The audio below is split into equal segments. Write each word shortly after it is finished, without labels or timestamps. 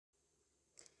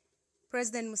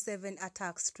President Museveni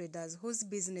attacks traders whose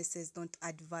businesses don't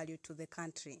add value to the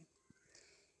country.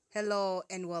 Hello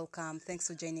and welcome. Thanks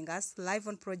for joining us live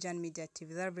on PROJOURN Media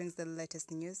TV that brings the latest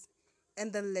news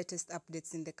and the latest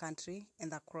updates in the country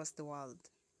and across the world.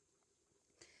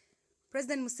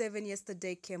 President Museveni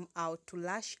yesterday came out to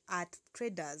lash at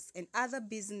traders and other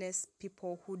business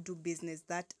people who do business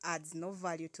that adds no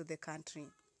value to the country.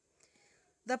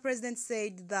 The president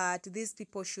said that these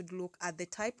people should look at the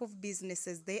type of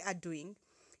businesses they are doing.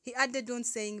 He added on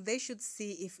saying they should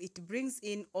see if it brings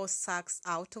in or sucks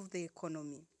out of the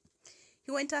economy.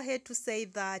 He went ahead to say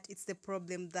that it's the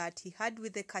problem that he had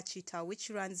with the KACITA, which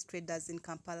runs traders in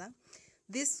Kampala.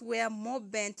 These were more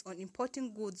bent on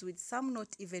importing goods with some not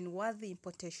even worthy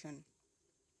importation.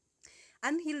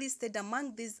 And he listed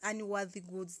among these unworthy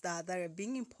goods that are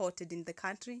being imported in the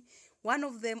country. One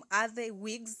of them are the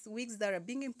wigs that are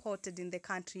being imported in the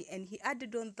country, and he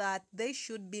added on that they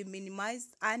should be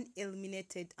minimized and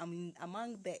eliminated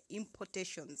among the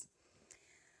importations.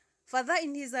 Further,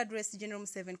 in his address, General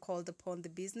Museveni called upon the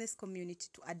business community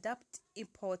to adopt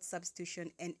import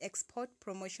substitution and export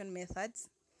promotion methods,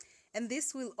 and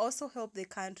this will also help the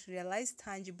country realize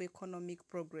tangible economic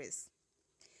progress.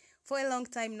 For a long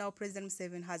time now, President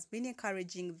Museveni has been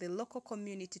encouraging the local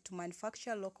community to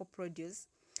manufacture local produce,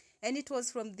 and it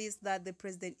was from this that the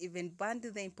president even banned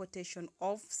the importation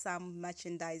of some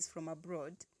merchandise from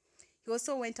abroad. He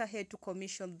also went ahead to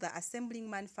commission the assembling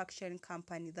manufacturing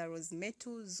company that was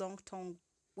Metu Zongtong,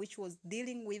 which was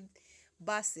dealing with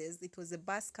buses. It was a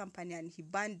bus company, and he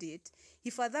banned it. He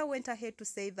further went ahead to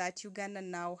say that Uganda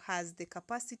now has the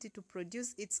capacity to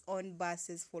produce its own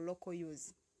buses for local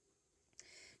use.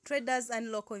 Traders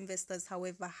and local investors,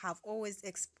 however, have always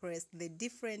expressed the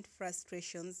different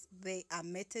frustrations they are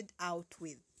meted out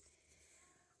with.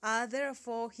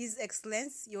 Therefore, His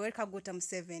Excellency Yoweri Kaguta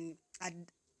Museveni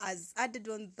has added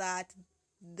on that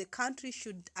the country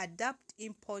should adapt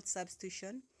import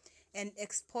substitution and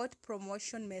export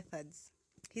promotion methods.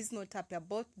 He's not happy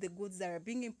about the goods that are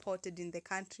being imported in the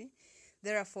country.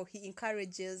 Therefore, he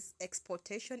encourages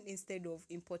exportation instead of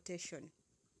importation.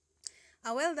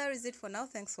 Well, that is it for now.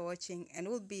 Thanks for watching, and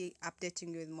we'll be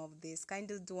updating you with more of this.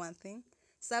 Kindly do one thing: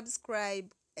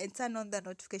 subscribe and turn on the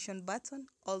notification button.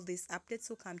 All these updates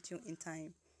will come to you in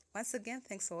time. Once again,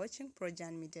 thanks for watching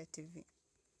PROJOURN Media TV.